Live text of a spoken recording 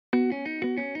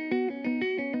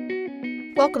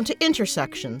Welcome to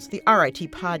Intersections, the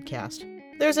RIT podcast.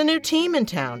 There's a new team in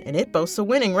town, and it boasts a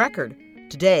winning record.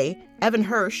 Today, Evan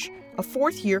Hirsch, a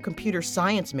fourth-year computer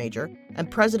science major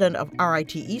and president of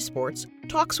RIT Esports,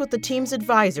 talks with the team's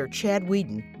advisor, Chad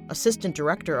Whedon, assistant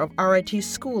director of RIT's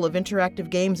School of Interactive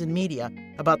Games and Media,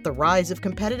 about the rise of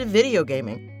competitive video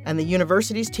gaming and the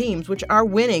university's teams which are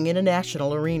winning in a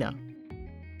national arena.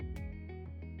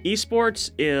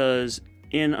 Esports is,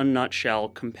 in a nutshell,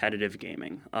 competitive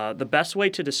gaming. The best way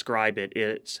to describe it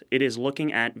is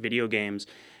looking at video games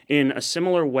in a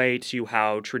similar way to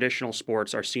how traditional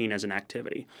sports are seen as an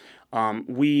activity.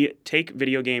 We take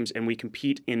video games and we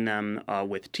compete in them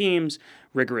with teams,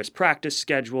 rigorous practice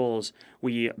schedules,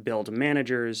 we build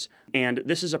managers, and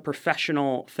this is a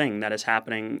professional thing that is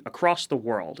happening across the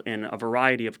world in a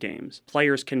variety of games.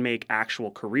 Players can make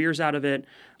actual careers out of it.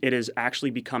 It is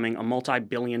actually becoming a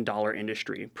multi-billion-dollar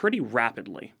industry pretty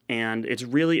rapidly, and it's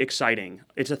really exciting.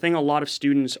 It's a thing a lot of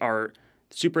students are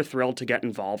super thrilled to get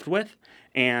involved with,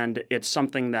 and it's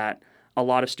something that a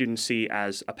lot of students see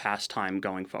as a pastime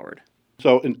going forward.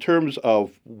 So in terms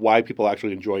of why people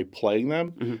actually enjoy playing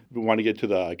them, we want to get to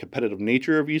the competitive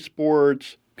nature of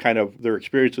esports, kind of their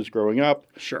experiences growing up.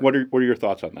 Sure. What are your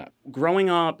thoughts on that? Growing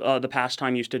up, the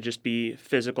pastime used to just be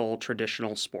physical,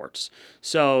 traditional sports.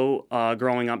 So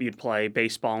growing up, you'd play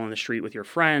baseball in the street with your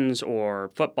friends or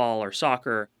football or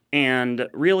soccer. And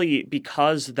really,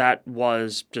 because that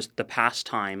was just the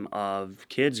pastime of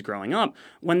kids growing up,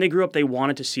 when they grew up, they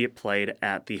wanted to see it played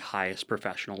at the highest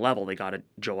professional level. They got a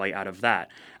joy out of that,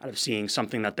 out of seeing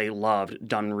something that they loved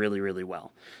done really, really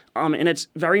well. And it's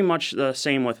very much the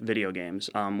same with video games.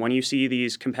 When you see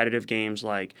these competitive games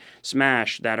like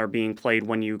Smash that are being played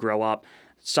when you grow up,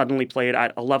 suddenly played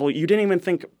at a level you didn't even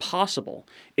think possible,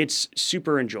 it's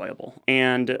super enjoyable.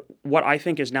 And what I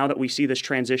think is now that we see this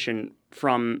transition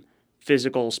from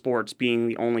physical sports being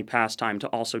the only pastime to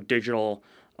also digital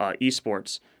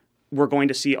esports, we're going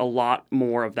to see a lot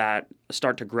more of that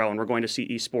start to grow, and we're going to see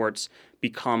esports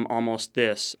become almost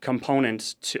this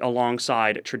component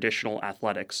alongside traditional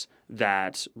athletics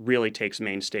that really takes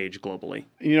main stage globally.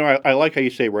 You know, I like how you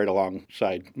say right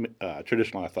alongside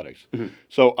traditional athletics.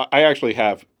 So I actually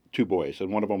have two boys,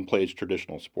 and one of them plays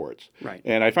traditional sports. Right.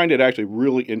 And I find it actually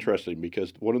really interesting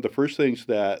because one of the first things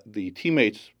that the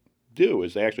teammates do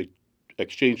is they actually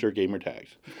exchange their gamer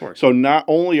tags. Of course. So not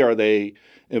only are they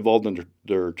involved in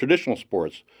their traditional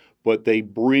sports, but they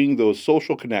bring those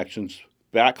social connections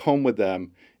back home with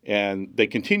them, and they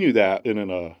continue that in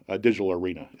a digital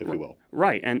arena, if you will.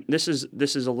 Right, and this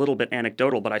is a little bit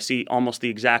anecdotal, but I see almost the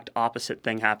exact opposite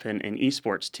thing happen in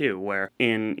esports too, where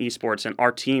in esports and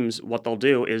our teams, what they'll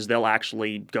do is they'll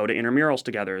actually go to intramurals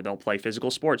together, they'll play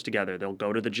physical sports together, they'll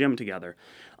go to the gym together.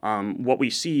 What we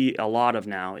see a lot of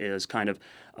now is kind of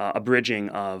a bridging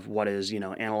of what is,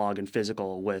 analog and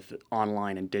physical with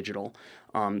online and digital.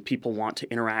 People want to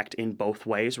interact in both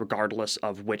ways, regardless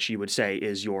of which you would say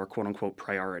is your quote-unquote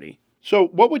priority. So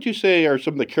what would you say are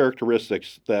some of the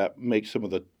characteristics that make some of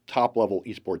the top-level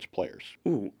esports players?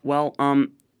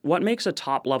 What makes a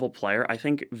top-level player, I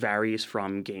think, varies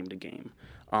from game to game.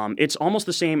 It's almost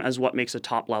the same as what makes a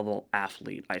top-level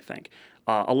athlete, I think.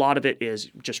 A lot of it is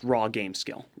just raw game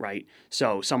skill, right?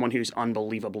 So someone who's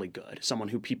unbelievably good, someone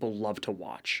who people love to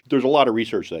watch. There's a lot of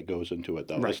research that goes into it,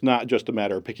 though. Right. It's not just a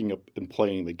matter of picking up and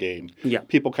playing the game. Yeah.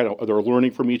 People they're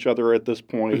learning from each other at this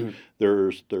point.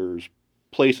 There's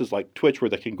places like Twitch where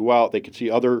they can go out, they can see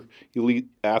other elite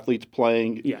athletes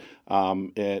playing,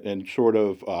 and sort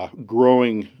of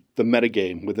growing the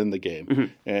metagame within the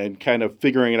game and kind of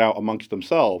figuring it out amongst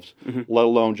themselves, let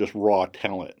alone just raw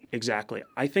talent. Exactly.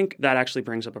 I think that actually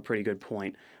brings up a pretty good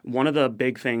point. One of the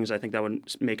big things I think that would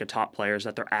make a top player is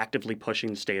that they're actively pushing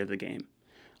the state of the game.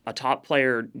 A top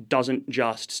player doesn't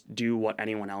just do what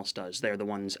anyone else does. They're the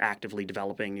ones actively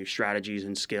developing new strategies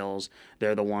and skills.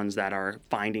 They're the ones that are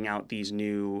finding out these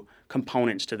new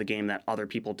components to the game that other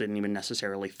people didn't even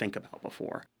necessarily think about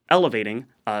before. Elevating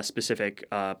specific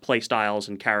play styles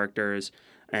and characters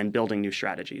and building new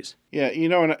strategies. Yeah,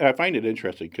 and I find it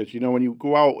interesting because, when you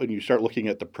go out and you start looking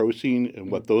at the pro scene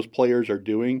and what those players are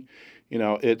doing,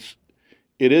 it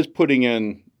is putting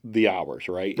in the hours,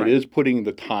 right? It is putting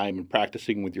the time and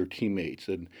practicing with your teammates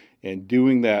and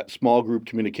doing that small group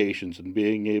communications and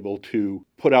being able to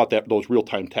put out those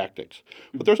real-time tactics.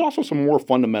 But there's also some more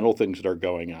fundamental things that are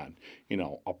going on.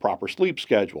 A proper sleep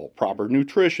schedule, proper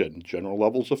nutrition, general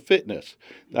levels of fitness.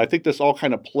 I think this all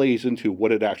kind of plays into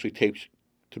what it actually takes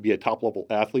to be a top-level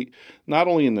athlete, not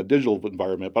only in the digital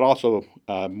environment, but also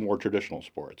more traditional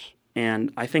sports.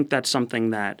 And I think that's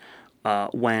something that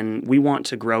when we want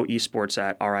to grow esports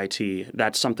at RIT,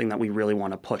 that's something that we really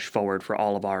want to push forward for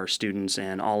all of our students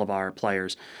and all of our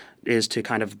players, is to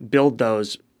kind of build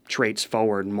those traits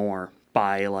forward more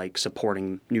by like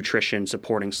supporting nutrition,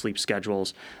 supporting sleep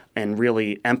schedules, and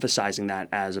really emphasizing that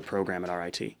as a program at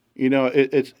RIT.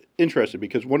 It's interesting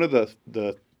because one of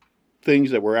the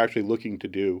things that we're actually looking to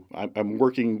do, I'm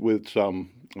working with some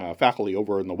faculty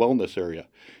over in the wellness area,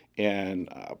 and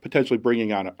potentially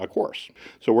bringing on a course.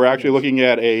 So we're actually looking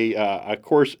at a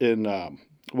course in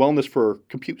wellness for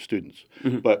compute students,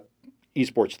 but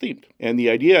esports themed. And the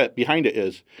idea behind it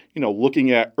is,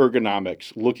 looking at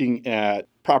ergonomics, looking at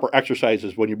proper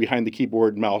exercises when you're behind the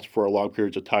keyboard and mouse for long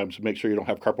periods of time to make sure you don't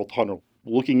have carpal tunnel,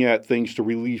 looking at things to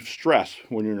relieve stress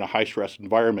when you're in a high stress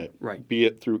environment, right, be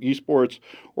it through esports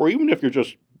or even if you're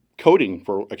just coding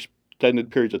for extended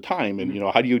periods of time. And,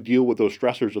 how do you deal with those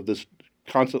stressors of this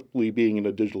constantly being in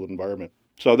a digital environment?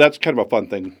 So that's kind of a fun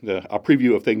thing, a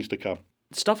preview of things to come.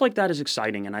 Stuff like that is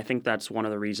exciting, and I think that's one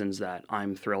of the reasons that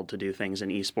I'm thrilled to do things in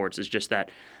esports, is just that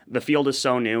the field is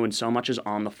so new and so much is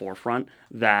on the forefront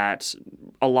that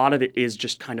a lot of it is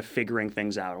just kind of figuring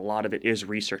things out. A lot of it is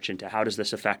research into how does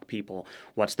this affect people,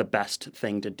 what's the best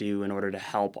thing to do in order to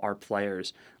help our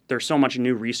players. There's so much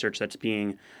new research that's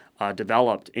being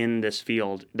developed in this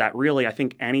field that really I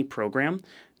think any program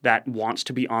that wants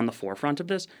to be on the forefront of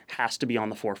this has to be on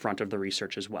the forefront of the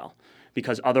research as well,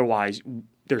 because otherwise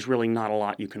there's really not a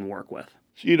lot you can work with.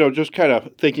 Just kind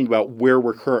of thinking about where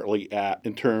we're currently at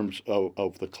in terms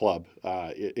of the club,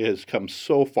 it has come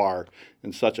so far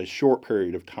in such a short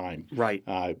period of time. Right.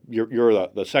 You're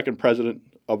the second president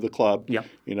of the club. Yep.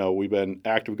 We've been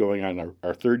active going on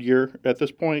our third year at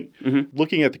this point. Mm-hmm.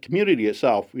 Looking at the community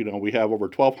itself, we have over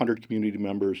 1,200 community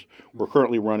members. We're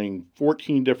currently running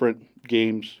 14 different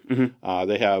games. Mm-hmm.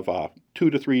 They have 2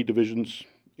 to 3 divisions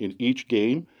in each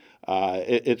game.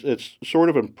 It's sort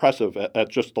of impressive at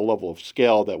just the level of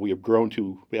scale that we have grown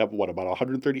to. We have, about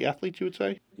 130 athletes, you would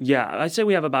say? Yeah, I'd say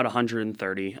we have about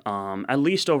 130, at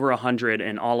least over 100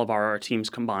 in all of our teams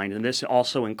combined. And this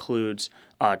also includes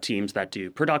teams that do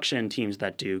production, teams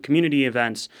that do community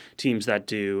events, teams that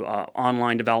do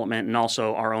online development, and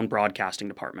also our own broadcasting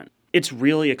department. It's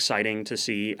really exciting to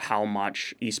see how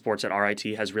much esports at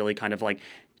RIT has really kind of like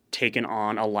taken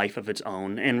on a life of its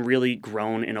own and really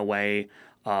grown in a way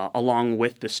along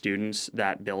with the students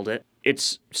that build it.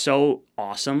 It's so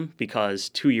awesome because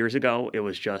 2 years ago, it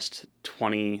was just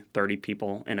 20, 30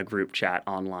 people in a group chat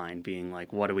online being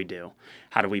like, what do we do?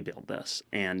 How do we build this?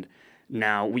 And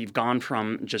now we've gone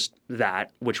from just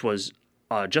that, which was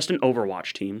just an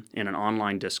Overwatch team in an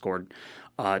online Discord,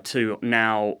 to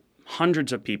now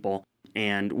hundreds of people.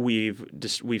 And we've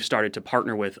started to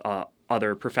partner with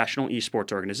other professional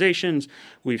esports organizations.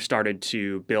 We've started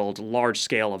to build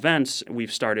large-scale events.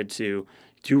 We've started to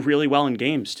do really well in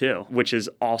games, too, which is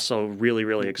also really,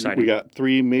 really exciting. We got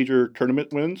 3 major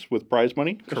tournament wins with prize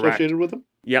money associated with them?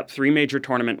 Yep, 3 major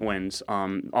tournament wins.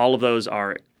 All of those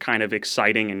are kind of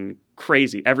exciting and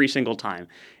crazy every single time.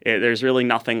 There's really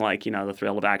nothing like, the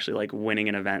thrill of actually like winning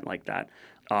an event like that.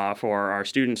 For our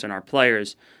students and our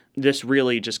players, this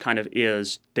really just kind of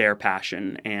is their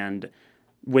passion, and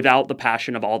without the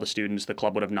passion of all the students, the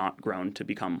club would have not grown to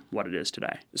become what it is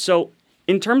today. So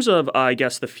in terms of, I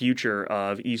guess, the future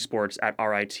of esports at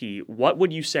RIT, what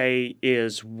would you say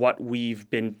is what we've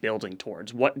been building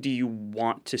towards? What do you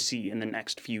want to see in the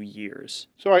next few years?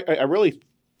 So I really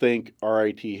think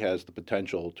RIT has the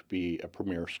potential to be a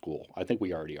premier school. I think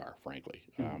we already are, frankly.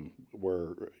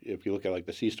 Mm-hmm. If you look at like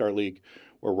the C-Star League,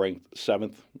 we're ranked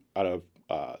 7th out of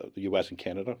the U.S. and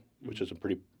Canada, which is a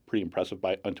pretty impressive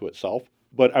by unto itself.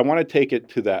 But I want to take it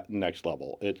to that next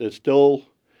level. It's still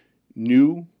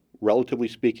new, relatively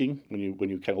speaking, when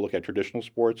you kind of look at traditional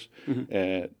sports,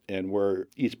 mm-hmm. and where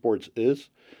esports is.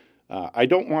 I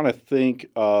don't want to think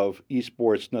of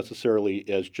esports necessarily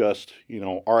as just,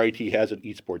 RIT has an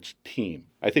esports team.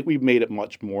 I think we've made it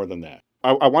much more than that.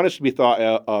 I want us to be thought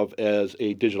of as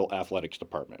a digital athletics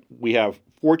department. We have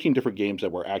 14 different games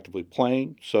that we're actively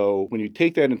playing. So when you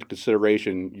take that into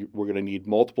consideration, we're going to need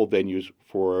multiple venues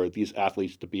for these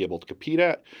athletes to be able to compete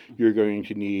at. You're going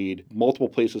to need multiple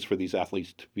places for these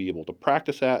athletes to be able to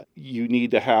practice at. You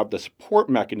need to have the support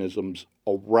mechanisms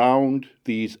around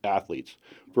these athletes,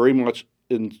 very much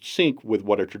in sync with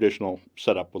what a traditional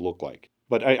setup would look like.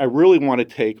 But I really want to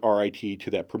take RIT to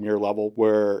that premier level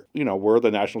where, we're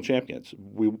the national champions.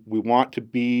 We want to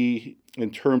be,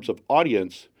 in terms of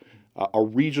audience, a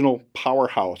regional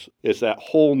powerhouse is that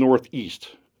whole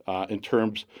Northeast in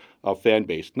terms of fan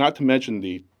base, not to mention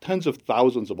the tens of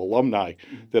thousands of alumni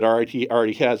that RIT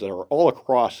already has that are all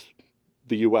across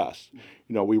the U.S.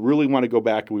 We really want to go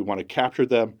back and we want to capture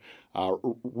them.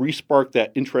 re-spark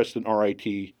that interest in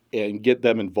RIT and get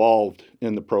them involved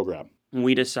in the program?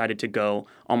 We decided to go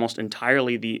almost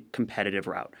entirely the competitive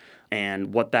route.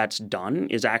 And what that's done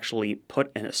is actually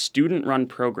put in a student-run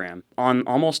program on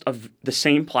almost the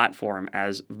same platform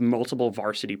as multiple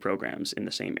varsity programs in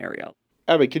the same area.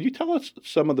 Evan, can you tell us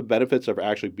some of the benefits of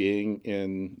actually being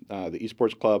in the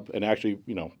esports club and actually,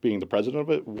 being the president of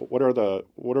it? What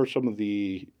are some of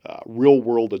the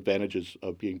real-world advantages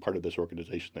of being part of this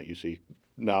organization that you see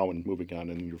now and moving on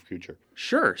in your future?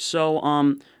 Sure.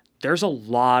 So, there's a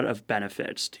lot of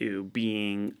benefits to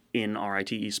being in RIT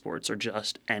Esports or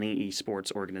just any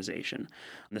esports organization.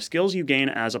 The skills you gain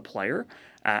as a player,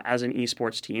 as an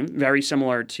esports team, very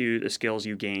similar to the skills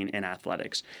you gain in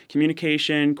athletics.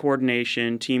 Communication,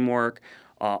 coordination, teamwork,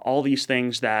 all these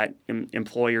things that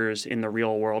employers in the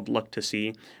real world look to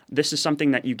see. This is something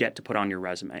that you get to put on your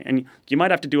resume. And you might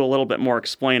have to do a little bit more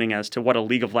explaining as to what a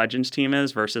League of Legends team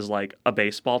is versus like a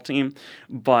baseball team.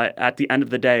 But at the end of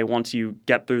the day, once you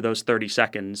get through those 30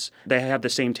 seconds, they have the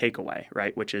same takeaway,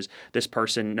 right? Which is this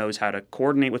person knows how to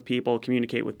coordinate with people,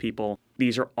 communicate with people.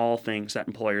 These are all things that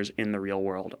employers in the real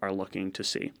world are looking to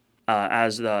see.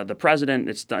 As the president,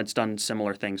 it's done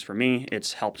similar things for me.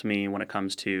 It's helped me when it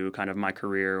comes to kind of my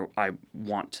career. I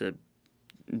want to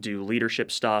do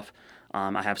leadership stuff.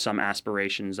 I have some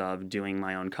aspirations of doing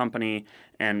my own company,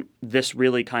 and this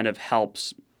really kind of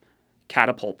helps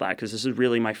catapult that because this is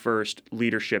really my first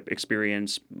leadership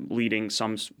experience leading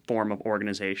some form of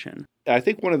organization. I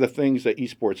think one of the things that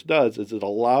esports does is it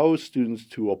allows students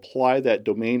to apply that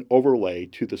domain overlay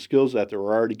to the skills that they're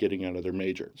already getting out of their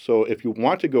major. So if you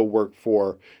want to go work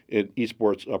for an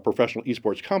esports, a professional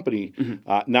esports company,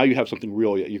 now you have something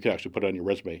real you can actually put on your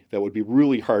resume that would be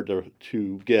really hard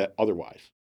to get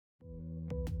otherwise.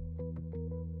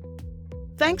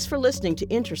 Thanks for listening to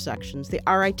Intersections, the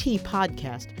RIT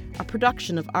podcast, a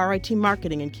production of RIT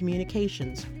Marketing and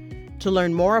Communications. To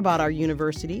learn more about our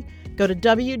university, go to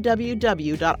www.rit.edu.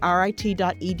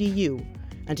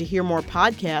 And to hear more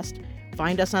podcasts,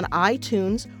 find us on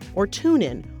iTunes or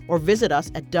TuneIn, or visit us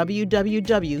at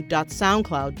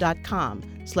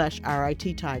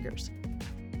www.soundcloud.com/RIT Tigers.